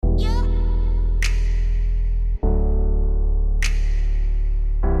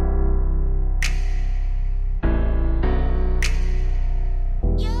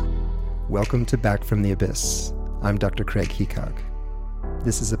Welcome to Back from the Abyss. I'm Dr. Craig Heacock.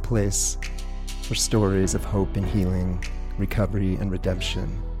 This is a place for stories of hope and healing, recovery and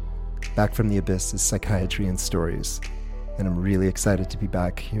redemption. Back from the Abyss is psychiatry and stories, and I'm really excited to be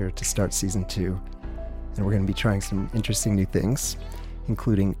back here to start season 2. And we're going to be trying some interesting new things,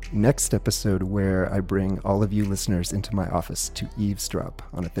 including next episode where I bring all of you listeners into my office to eavesdrop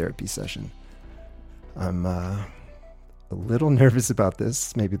on a therapy session. I'm a little nervous about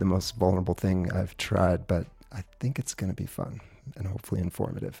this, maybe the most vulnerable thing I've tried, but I think it's going to be fun and hopefully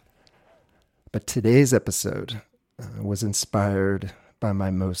informative. But today's episode was inspired by my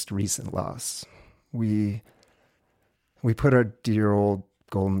most recent loss. We put our dear old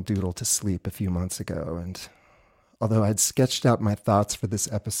golden doodle to sleep a few months ago, and although I'd sketched out my thoughts for this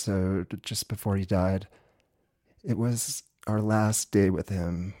episode just before he died, it was our last day with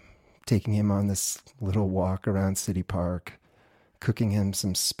him, taking him on this little walk around City Park, cooking him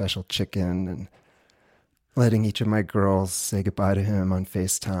some special chicken, and letting each of my girls say goodbye to him on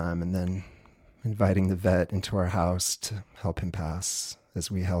FaceTime, and then inviting the vet into our house to help him pass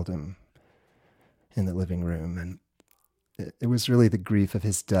as we held him in the living room. And it was really the grief of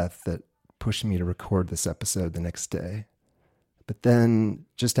his death that pushed me to record this episode the next day. But then,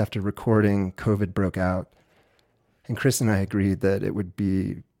 just after recording, COVID broke out, and Chris and I agreed that it would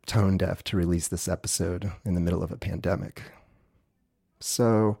be tone deaf to release this episode in the middle of a pandemic.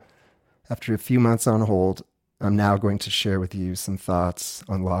 So, after a few months on hold, I'm now going to share with you some thoughts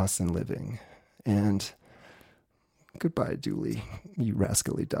on loss and living. And goodbye, Dooley, you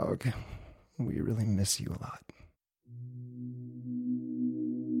rascally dog. We really miss you a lot.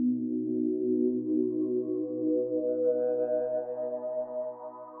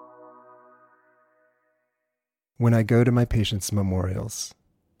 When I go to my patients' memorials,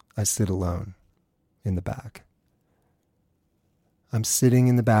 I sit alone in the back. I'm sitting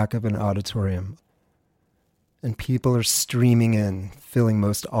in the back of an auditorium, and people are streaming in, filling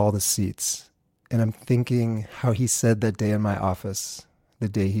most all the seats. And I'm thinking how he said that day in my office, the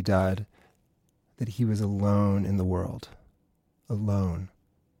day he died, that he was alone in the world. Alone.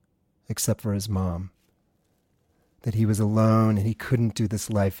 Except for his mom. That he was alone and he couldn't do this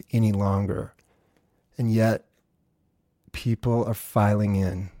life any longer. And yet, people are filing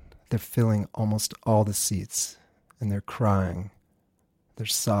in. They're filling almost all the seats. And they're crying. They're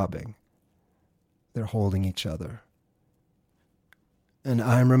sobbing. They're holding each other. And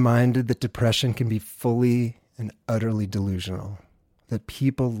I'm reminded that depression can be fully and utterly delusional. That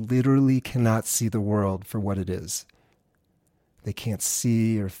people literally cannot see the world for what it is. They can't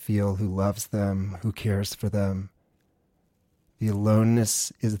see or feel who loves them, who cares for them. The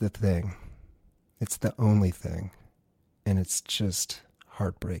aloneness is the thing. It's the only thing. And it's just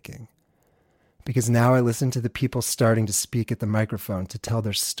heartbreaking. Because now I listen to the people starting to speak at the microphone to tell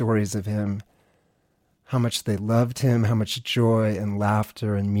their stories of him, how much they loved him, how much joy and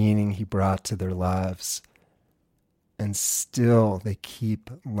laughter and meaning he brought to their lives. And still they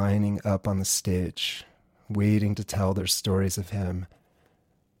keep lining up on the stage, waiting to tell their stories of him.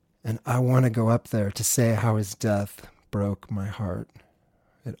 And I want to go up there to say how his death broke my heart.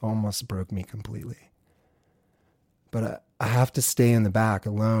 It almost broke me completely. But I have to stay in the back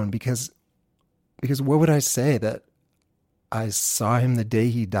alone because what would I say? That I saw him the day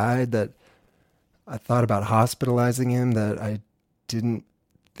he died, that I thought about hospitalizing him, that I didn't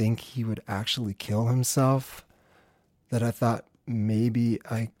think he would actually kill himself, that I thought maybe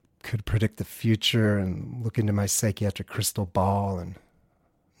I could predict the future and look into my psychiatric crystal ball and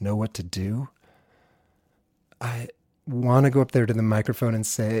know what to do. I want to go up there to the microphone and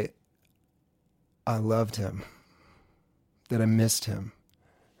say, I loved him, that I missed him,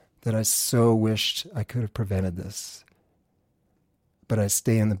 that I so wished I could have prevented this. But I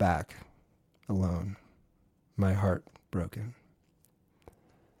stay in the back, alone, my heart broken.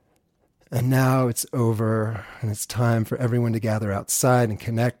 And now it's over, and it's time for everyone to gather outside and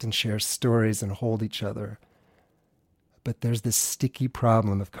connect and share stories and hold each other. But there's this sticky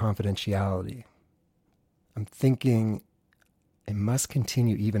problem of confidentiality. I'm thinking it must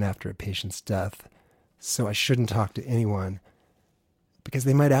continue even after a patient's death, so I shouldn't talk to anyone. Because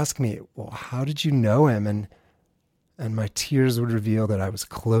they might ask me, well, how did you know him? And my tears would reveal that I was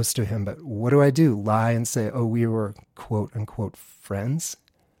close to him. But what do? Lie and say, oh, we were quote unquote friends?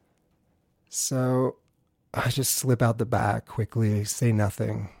 So I just slip out the back quickly, say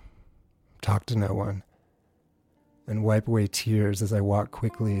nothing, talk to no one, and wipe away tears as I walk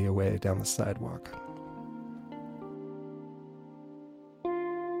quickly away down the sidewalk.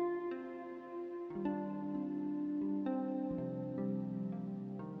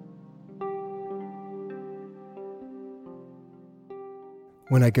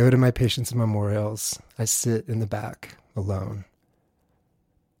 When I go to my patients' memorials, I sit in the back alone,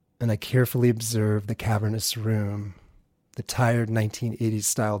 and I carefully observe the cavernous room, the tired 1980s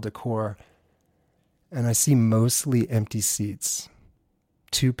style decor, and I see mostly empty seats.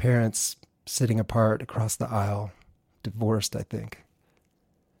 2 parents sitting apart across the aisle, divorced, I think.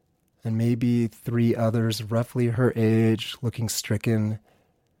 And maybe 3 others roughly her age, looking stricken,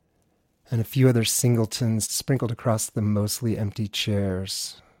 and a few other singletons sprinkled across the mostly empty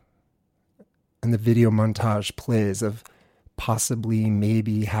chairs. And the video montage plays of possibly,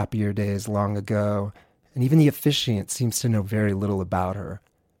 maybe happier days long ago, and even the officiant seems to know very little about her.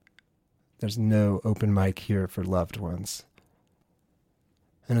 There's no open mic here for loved ones.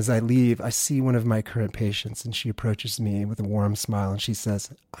 And as I leave, I see one of my current patients, and she approaches me with a warm smile, and she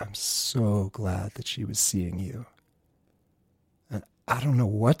says, "I'm so glad that she was seeing you." And I don't know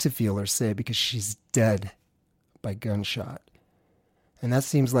what to feel or say because she's dead by gunshot. And that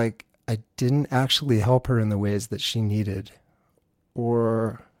seems like I didn't actually help her in the ways that she needed.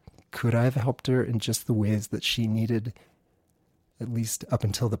 Or could I have helped her in just the ways that she needed, at least up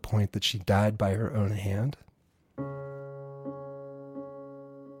until the point that she died by her own hand?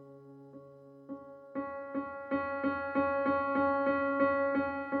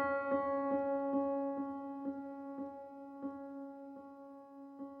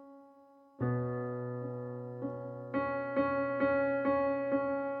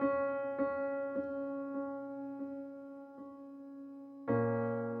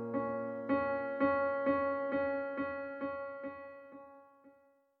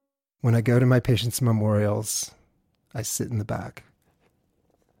 When I go to my patients' memorials, I sit in the back.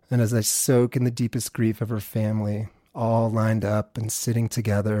 And as I soak in the deepest grief of her family, all lined up and sitting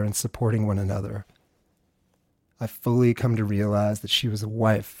together and supporting one another, I fully come to realize that she was a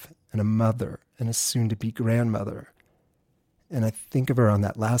wife and a mother and a soon-to-be grandmother. And I think of her on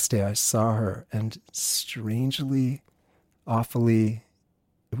that last day I saw her, and strangely, awfully,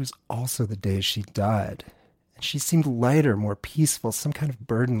 it was also the day she died. She seemed lighter, more peaceful, some kind of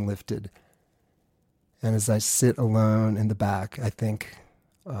burden lifted. And as I sit alone in the back, I think,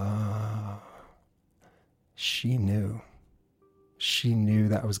 she knew. She knew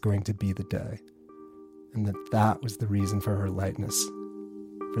that was going to be the day. And that was the reason for her lightness,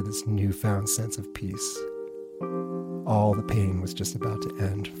 for this newfound sense of peace. All the pain was just about to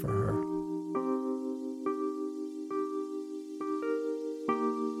end for her.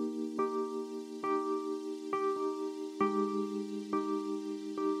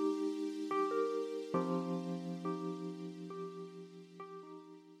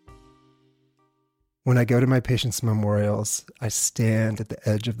 When I go to my patients' memorials, I stand at the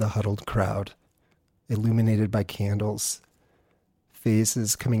edge of the huddled crowd, illuminated by candles,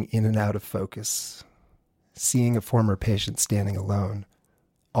 faces coming in and out of focus, seeing a former patient standing alone,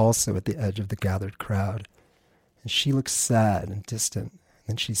 also at the edge of the gathered crowd. And she looks sad and distant, and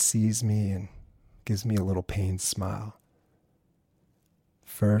then she sees me and gives me a little pained smile.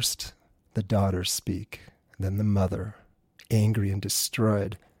 First, the daughters speak, then the mother, angry and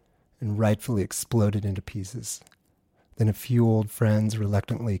destroyed, and rightfully exploded into pieces. Then a few old friends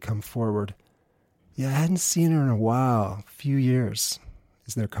reluctantly come forward. "Yeah, I hadn't seen her in a while, a few years,"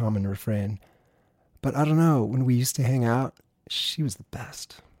 is their common refrain. "But I don't know, when we used to hang out, she was the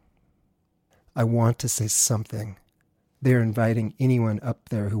best." I want to say something. They're inviting anyone up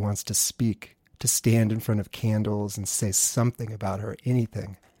there who wants to speak, to stand in front of candles and say something about her,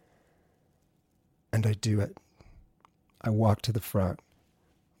 anything. And I do it. I walk to the front.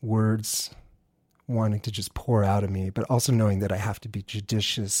 Words wanting to just pour out of me, but also knowing that I have to be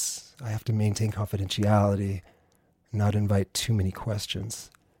judicious, I have to maintain confidentiality, not invite too many questions.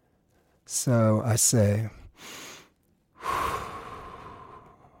 So I say,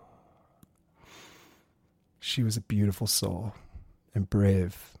 "She was a beautiful soul and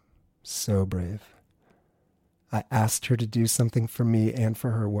brave, so brave. I asked her to do something for me and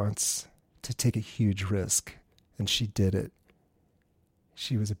for her once, to take a huge risk, and she did it.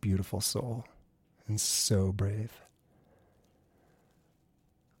 She was a beautiful soul and so brave."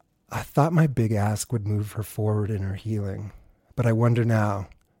 I thought my big ask would move her forward in her healing, but I wonder now,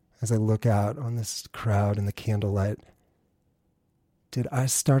 as I look out on this crowd in the candlelight, did I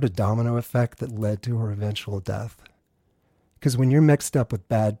start a domino effect that led to her eventual death? Because when you're mixed up with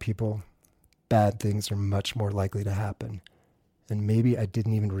bad people, bad things are much more likely to happen. And maybe I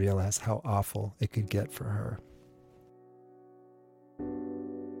didn't even realize how awful it could get for her.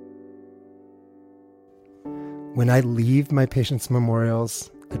 When I leave my patients'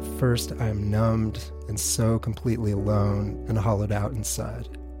 memorials, at first I am numbed and so completely alone and hollowed out inside.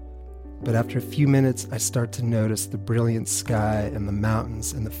 But after a few minutes, I start to notice the brilliant sky and the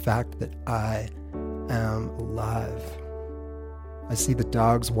mountains and the fact that I am alive. I see the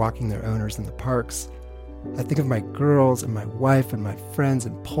dogs walking their owners in the parks. I think of my girls and my wife and my friends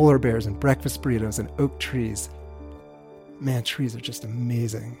and polar bears and breakfast burritos and oak trees. Man, trees are just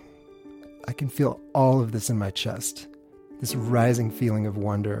amazing. I can feel all of this in my chest, this rising feeling of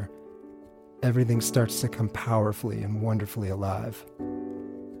wonder. Everything starts to come powerfully and wonderfully alive.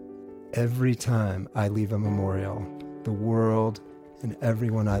 Every time I leave a memorial, the world and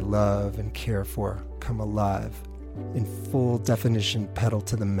everyone I love and care for come alive in full definition, pedal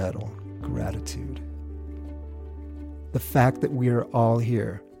to the metal, gratitude. The fact that we are all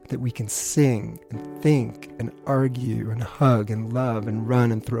here, that we can sing and think and argue and hug and love and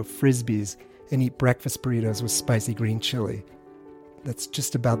run and throw frisbees and eat breakfast burritos with spicy green chili, that's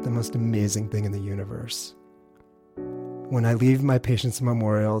just about the most amazing thing in the universe. When I leave my patients'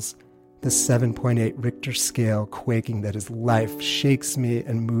 memorials, the 7.8 Richter scale quaking that is life shakes me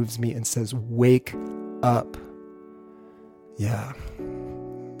and moves me and says, "Wake up." Yeah,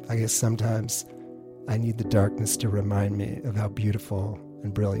 I guess sometimes I need the darkness to remind me of how beautiful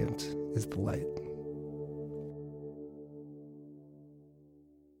and brilliant is the light.